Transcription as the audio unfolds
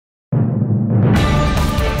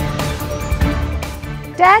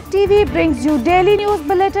Tag TV brings you daily news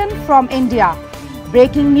bulletin from India.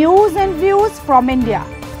 Breaking news and views from India.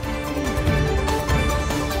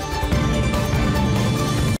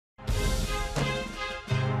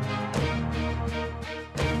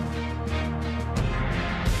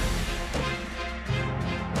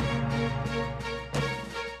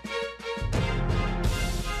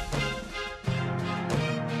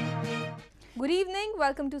 Good evening,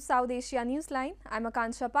 welcome to South Asia Newsline. I'm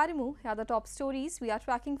Akansha Parimu. Here are the top stories we are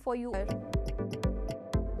tracking for you.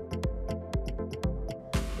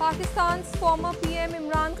 Pakistan's former PM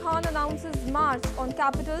Imran Khan announces march on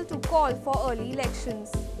capital to call for early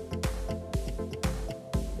elections.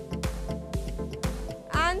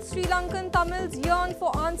 And Sri Lankan Tamils yearn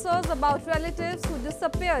for answers about relatives who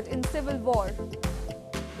disappeared in civil war.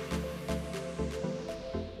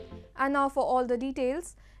 And now for all the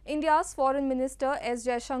details. India's Foreign Minister S.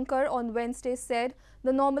 Jaishankar on Wednesday said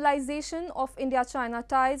the normalization of India-China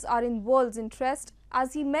ties are in world's interest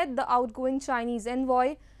as he met the outgoing Chinese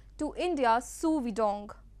envoy to India, Su Widong.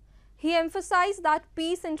 He emphasized that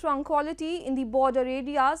peace and tranquility in the border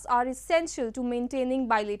areas are essential to maintaining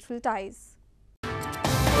bilateral ties.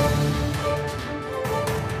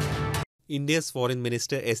 India's Foreign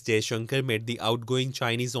Minister S. Jaishankar met the outgoing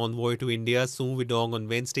Chinese envoy to India, Su Widong, on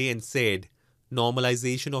Wednesday and said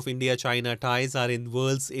normalization of India-China ties are in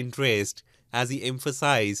world's interest, as he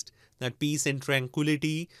emphasized that peace and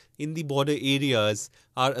tranquility in the border areas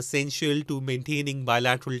are essential to maintaining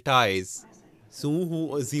bilateral ties. Su,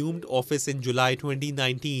 who assumed office in July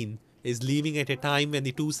 2019, is leaving at a time when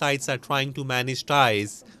the two sides are trying to manage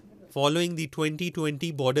ties, following the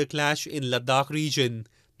 2020 border clash in Ladakh region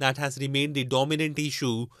that has remained the dominant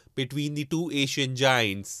issue between the two Asian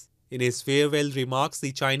giants. In his farewell remarks,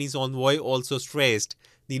 the Chinese envoy also stressed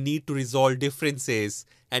the need to resolve differences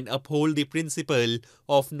and uphold the principle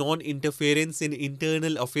of non-interference in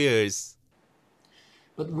internal affairs.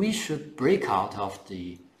 But we should break out of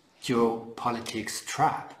the geopolitics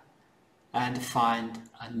trap and find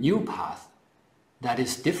a new path that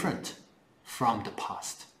is different from the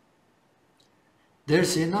past.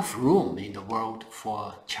 There's enough room in the world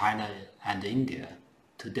for China and India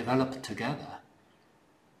to develop together.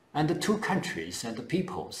 And the two countries and the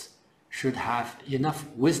peoples should have enough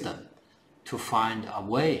wisdom to find a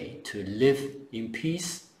way to live in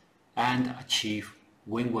peace and achieve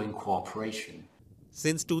win-win cooperation.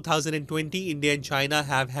 Since 2020, India and China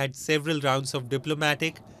have had several rounds of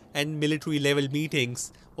diplomatic and military-level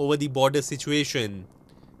meetings over the border situation.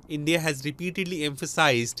 India has repeatedly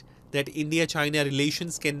emphasized that India-China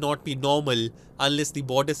relations cannot be normal unless the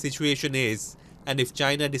border situation is, and if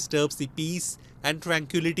China disturbs the peace and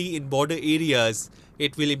tranquility in border areas,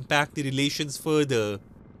 it will impact the relations further.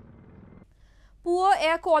 Poor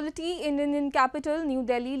air quality in Indian capital New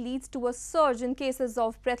Delhi leads to a surge in cases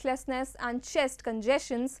of breathlessness and chest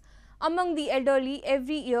congestions among the elderly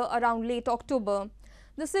every year around late October.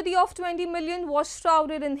 The city of 20 million was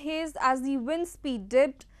shrouded in haze as the wind speed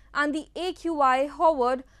dipped and the AQI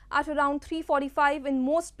hovered at around 345 in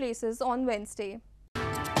most places on Wednesday.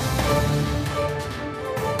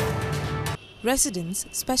 Residents,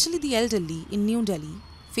 especially the elderly in New Delhi,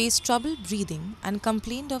 faced trouble breathing and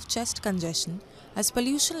complained of chest congestion as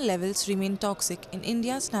pollution levels remain toxic in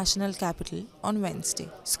India's national capital on Wednesday.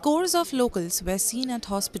 Scores of locals were seen at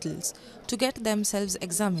hospitals to get themselves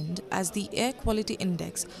examined as the air quality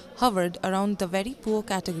index hovered around the very poor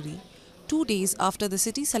category 2 days after the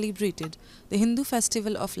city celebrated the Hindu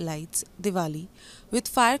festival of lights, Diwali, with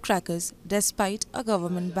firecrackers despite a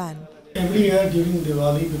government ban. Every year during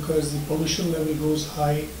Diwali, because the pollution level goes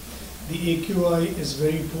high, the AQI is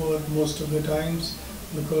very poor most of the times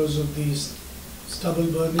because of the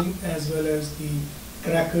stubble burning as well as the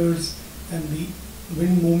crackers, and the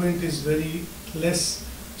wind movement is very less.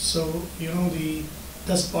 So, the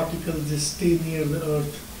dust particles just stay near the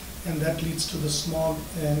earth, and that leads to the smog,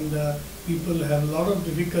 and people have a lot of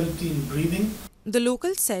difficulty in breathing. The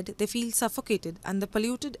locals said they feel suffocated and the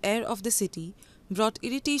polluted air of the city brought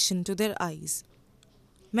irritation to their eyes.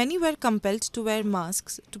 Many were compelled to wear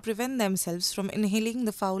masks to prevent themselves from inhaling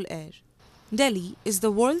the foul air. Delhi is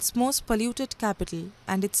the world's most polluted capital,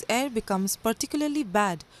 and its air becomes particularly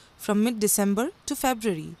bad from mid-December to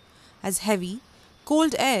February, as heavy,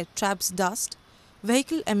 cold air traps dust,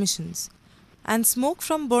 vehicle emissions, and smoke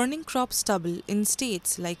from burning crop stubble in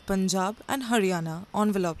states like Punjab and Haryana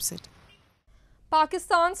envelopes it.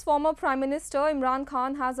 Pakistan's former Prime Minister Imran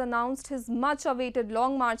Khan has announced his much-awaited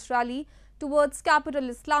Long March rally towards capital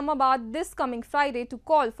Islamabad this coming Friday to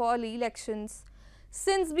call for early elections.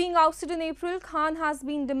 Since being ousted in April, Khan has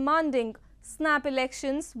been demanding snap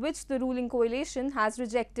elections, which the ruling coalition has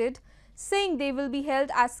rejected, saying they will be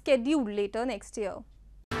held as scheduled later next year.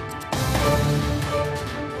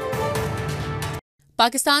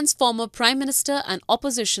 Pakistan's former Prime Minister and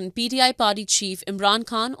opposition PTI party chief Imran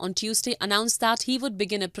Khan on Tuesday announced that he would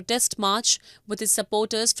begin a protest march with his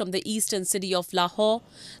supporters from the eastern city of Lahore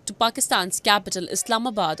to Pakistan's capital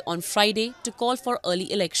Islamabad on Friday to call for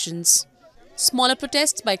early elections. Smaller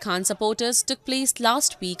protests by Khan supporters took place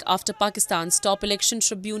last week after Pakistan's top election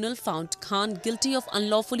tribunal found Khan guilty of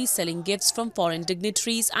unlawfully selling gifts from foreign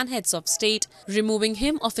dignitaries and heads of state, removing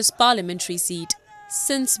him of his parliamentary seat.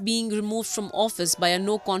 Since being removed from office by a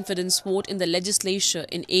no-confidence vote in the legislature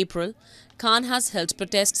in April, Khan has held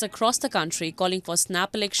protests across the country calling for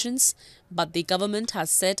snap elections, but the government has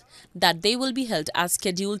said that they will be held as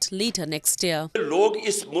scheduled later next year. लोग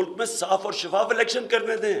इस मुल्क में साफ और शफाफ election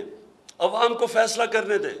करने दें, अवाम को फैसला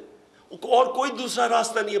करने दें, और कोई दूसरा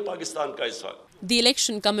रास्ता नहीं है पाकिस्तान का इस वक्त. The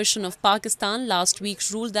Election Commission of Pakistan last week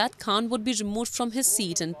ruled that Khan would be removed from his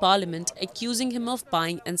seat in parliament, accusing him of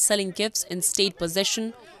buying and selling gifts in state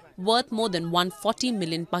possession worth more than 140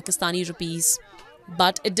 million Pakistani rupees.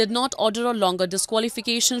 But it did not order a longer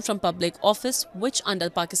disqualification from public office, which under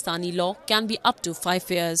Pakistani law can be up to 5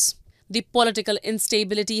 years. The political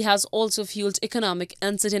instability has also fueled economic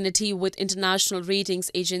uncertainty, with international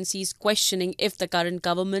ratings agencies questioning if the current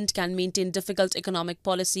government can maintain difficult economic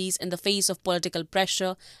policies in the face of political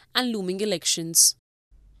pressure and looming elections.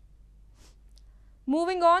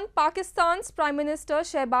 Moving on, Pakistan's Prime Minister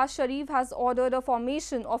Shehbaz Sharif has ordered a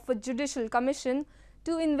formation of a judicial commission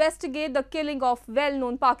to investigate the killing of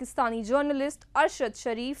well-known Pakistani journalist Arshad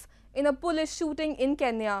Sharif in a police shooting in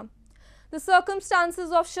Kenya. The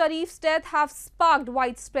circumstances of Sharif's death have sparked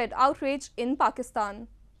widespread outrage in Pakistan.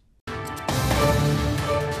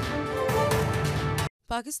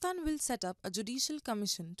 Pakistan will set up a judicial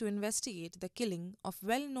commission to investigate the killing of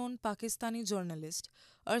well-known Pakistani journalist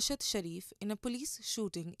Arshad Sharif in a police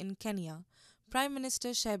shooting in Kenya, Prime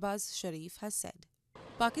Minister Shehbaz Sharif has said.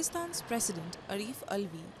 Pakistan's President Arif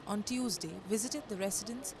Alvi on Tuesday visited the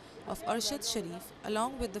residence of Arshad Sharif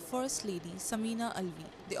along with the First Lady Samina Alvi.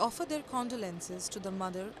 They offered their condolences to the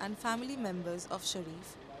mother and family members of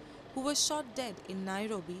Sharif, who was shot dead in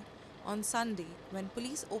Nairobi on Sunday when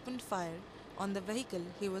police opened fire on the vehicle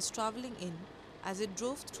he was travelling in as it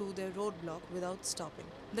drove through their roadblock without stopping.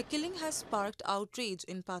 The killing has sparked outrage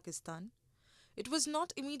in Pakistan. It was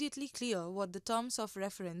not immediately clear what the terms of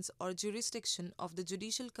reference or jurisdiction of the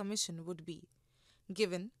Judicial Commission would be,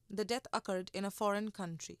 given the death occurred in a foreign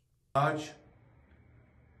country. आज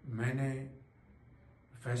मैंने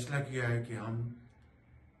फैसला किया है कि हम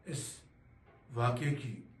इस वाक़े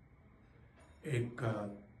की एक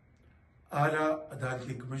आला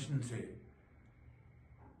अदालती कमीशन से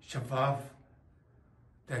शफाफ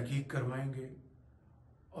तहकीक करवाएंगे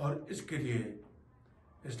और इसके लिए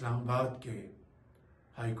इस्लामाबाद के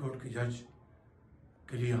हाई कोर्ट के जज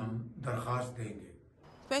के लिए हम दरख्वास्त देंगे.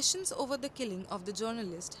 Questions over the killing of the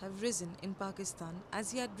journalist have risen in Pakistan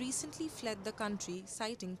as he had recently fled the country,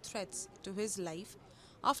 citing threats to his life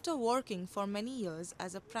after working for many years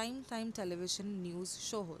as a prime-time television news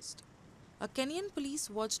show host. A Kenyan police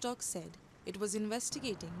watchdog said it was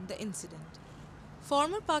investigating the incident.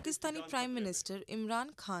 Former Pakistani Prime Minister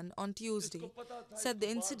Imran Khan on Tuesday said the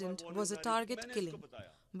incident was a target killing,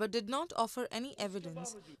 but did not offer any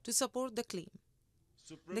evidence to support the claim.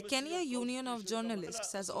 The Kenya Union of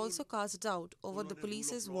Journalists has also cast doubt over the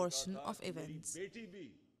police's version of events.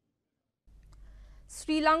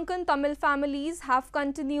 Sri Lankan Tamil families have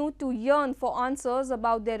continued to yearn for answers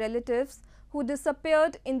about their relatives who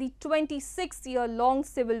disappeared in the 26-year-long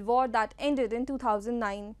civil war that ended in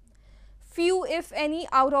 2009. Few, if any,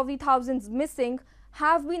 out of the thousands missing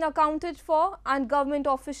have been accounted for, and government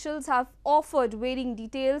officials have offered varying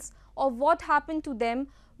details of what happened to them,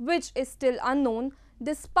 which is still unknown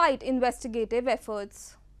despite investigative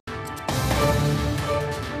efforts.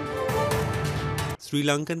 Sri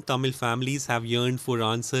Lankan Tamil families have yearned for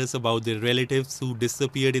answers about their relatives who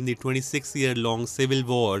disappeared in the 26-year-long civil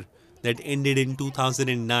war that ended in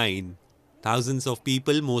 2009. Thousands of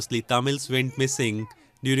people, mostly Tamils, went missing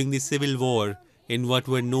during the civil war in what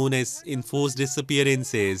were known as enforced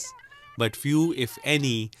disappearances, but few, if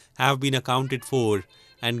any, have been accounted for,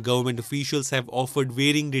 and government officials have offered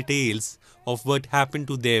varying details of what happened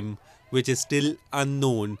to them, which is still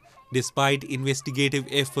unknown despite investigative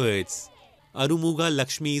efforts. Arumuga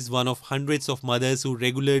Lakshmi is one of hundreds of mothers who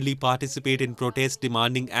regularly participate in protests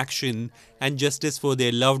demanding action and justice for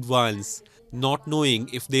their loved ones, not knowing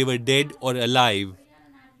if they were dead or alive.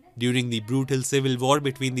 During the brutal civil war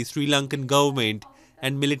between the Sri Lankan government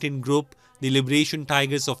and militant group the Liberation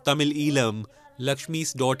Tigers of Tamil Eelam,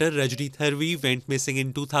 Lakshmi's daughter Rajni Tharvi went missing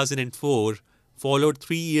in 2004, followed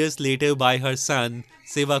 3 years later by her son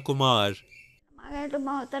Siva Kumar.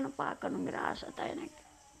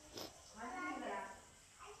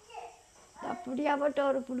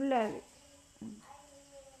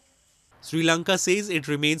 Sri Lanka says it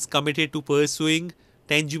remains committed to pursuing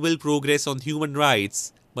tangible progress on human rights,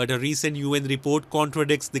 but a recent UN report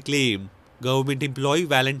contradicts the claim. Government employee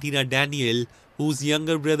Valentina Daniel, whose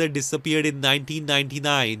younger brother disappeared in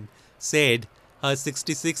 1999, said her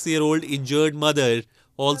 66-year-old injured mother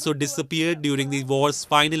also disappeared during the war's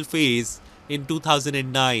final phase in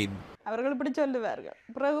 2009. அவர்கள் இப்படி சொல்லுவார்கள்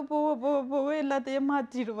பிறகு போக போக போக எல்லாத்தையும்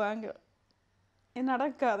மாற்றிடுவாங்க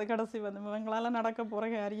நடக்காது கடைசி வந்து இவங்களால நடக்க போகிற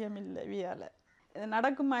காரியம் இல்லை வியால இது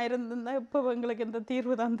நடக்குமா இருந்திருந்தால் இப்போ இவங்களுக்கு இந்த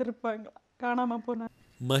தீர்வு தந்திருப்பாங்க காணாமல் போனாங்க.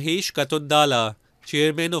 Mahesh Katondala,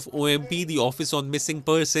 chairman of OMP, the Office on Missing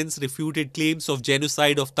Persons, refuted claims of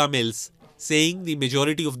genocide of Tamils, saying the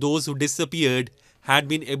majority of those who disappeared had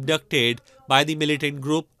been abducted by the militant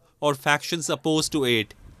group or factions opposed to it.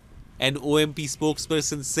 An OMP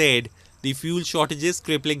spokesperson said the fuel shortages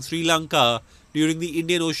crippling Sri Lanka during the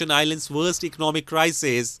Indian Ocean Islands' worst economic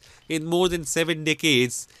crisis in more than 7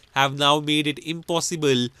 decades have now made it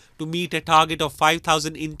impossible to meet a target of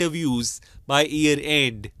 5,000 interviews by year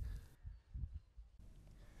end.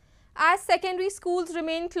 As secondary schools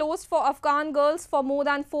remain closed for Afghan girls for more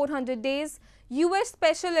than 400 days, US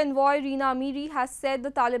Special Envoy Reena Amiri has said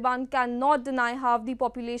the Taliban cannot deny half the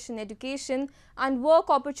population education and work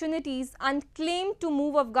opportunities and claim to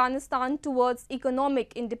move Afghanistan towards economic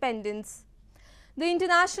independence. The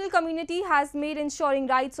international community has made ensuring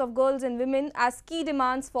rights of girls and women as key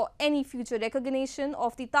demands for any future recognition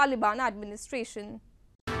of the Taliban administration.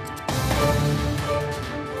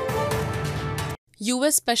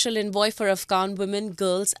 US Special Envoy for Afghan Women,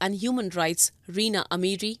 Girls and Human Rights, Reena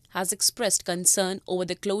Amiri, has expressed concern over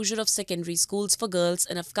the closure of secondary schools for girls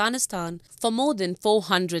in Afghanistan for more than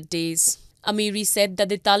 400 days. Amiri said that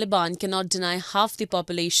the Taliban cannot deny half the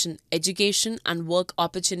population education and work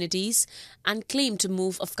opportunities and claim to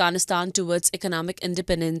move Afghanistan towards economic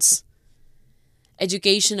independence.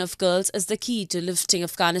 Education of girls is the key to lifting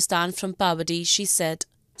Afghanistan from poverty, she said.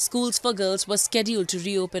 Schools for girls were scheduled to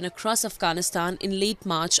reopen across Afghanistan in late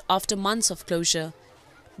March after months of closure.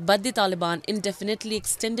 But the Taliban indefinitely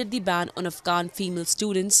extended the ban on Afghan female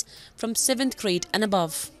students from 7th grade and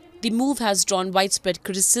above. The move has drawn widespread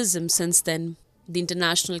criticism since then. The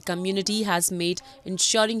international community has made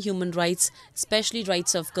ensuring human rights, especially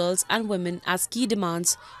rights of girls and women, as key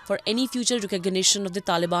demands for any future recognition of the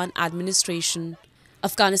Taliban administration.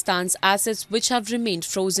 Afghanistan's assets, which have remained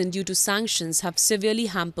frozen due to sanctions, have severely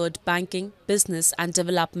hampered banking, business and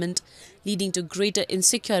development, leading to greater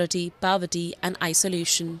insecurity, poverty and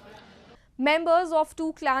isolation. Members of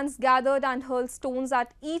two clans gathered and hurled stones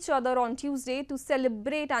at each other on Tuesday to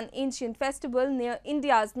celebrate an ancient festival near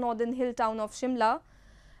India's northern hill town of Shimla.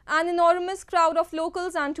 An enormous crowd of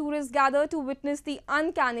locals and tourists gathered to witness the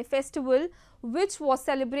uncanny festival, which was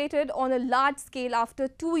celebrated on a large scale after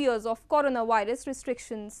 2 years of coronavirus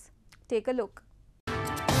restrictions. Take a look.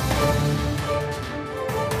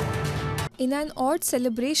 In an odd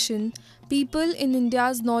celebration, people in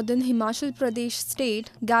India's northern Himachal Pradesh state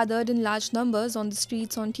gathered in large numbers on the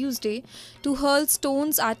streets on Tuesday to hurl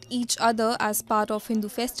stones at each other as part of Hindu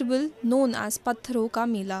festival known as Patharon Ka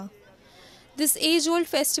Mela. This age-old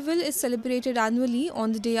festival is celebrated annually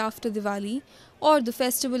on the day after Diwali, or the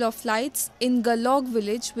Festival of Lights, in Galog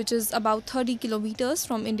village, which is about 30 kilometers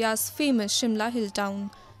from India's famous Shimla hill town.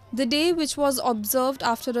 The day, which was observed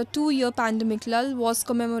after a 2-year pandemic lull, was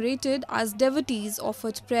commemorated as devotees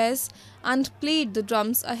offered prayers and played the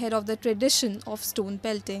drums ahead of the tradition of stone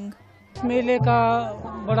pelting. इस मेले का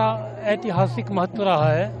बड़ा ऐतिहासिक महत्व रहा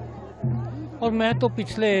है और मैं तो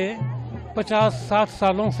पिछले 50-60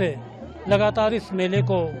 सालों से लगातार इस मेले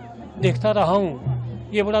को देखता रहा हूँ।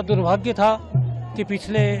 ये बड़ा दुर्भाग्य था कि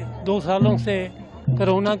पिछले 2 सालों से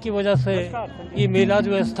कोरोना की वजह से ये मेला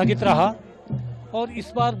जो है स्थगित रहा और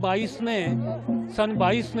इस बार सन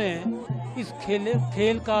 22 में इस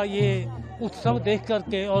खेल का ये उत्सव देख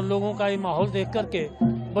करके और लोगों का ये माहौल देख करके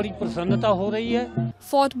बड़ी प्रसन्नता हो रही है.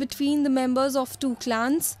 Fought between the members of two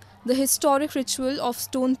clans, the historic ritual of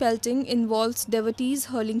stone pelting involves devotees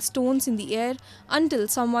hurling stones in the air until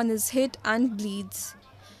someone is hit and bleeds.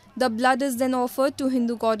 The blood is then offered to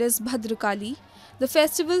Hindu goddess Bhadrakali. The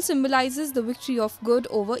festival symbolizes the victory of good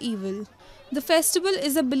over evil. The festival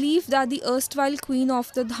is a belief that the erstwhile queen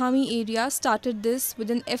of the Dhami area started this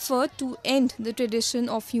with an effort to end the tradition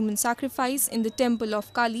of human sacrifice in the temple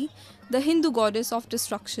of Kali, the Hindu goddess of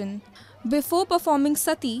destruction. Before performing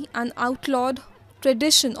sati, an outlawed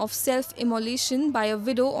tradition of self-immolation by a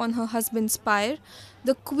widow on her husband's pyre,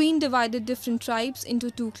 the queen divided different tribes into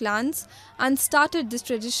 2 clans and started this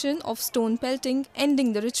tradition of stone pelting,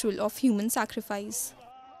 ending the ritual of human sacrifice.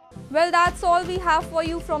 Well, that's all we have for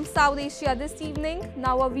you from South Asia this evening.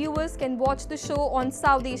 Now our viewers can watch the show on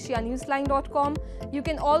SouthAsiaNewsline.com. You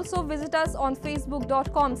can also visit us on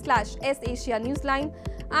Facebook.com/SAsiaNewsline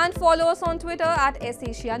and follow us on Twitter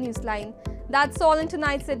 @SAsiaNewsline. That's all in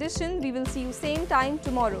tonight's edition. We will see you same time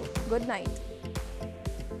tomorrow. Good night.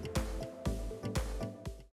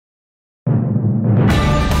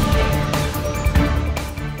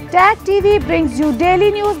 Tag TV brings you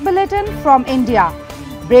daily news bulletin from India.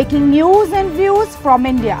 Breaking news and views from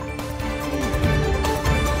India.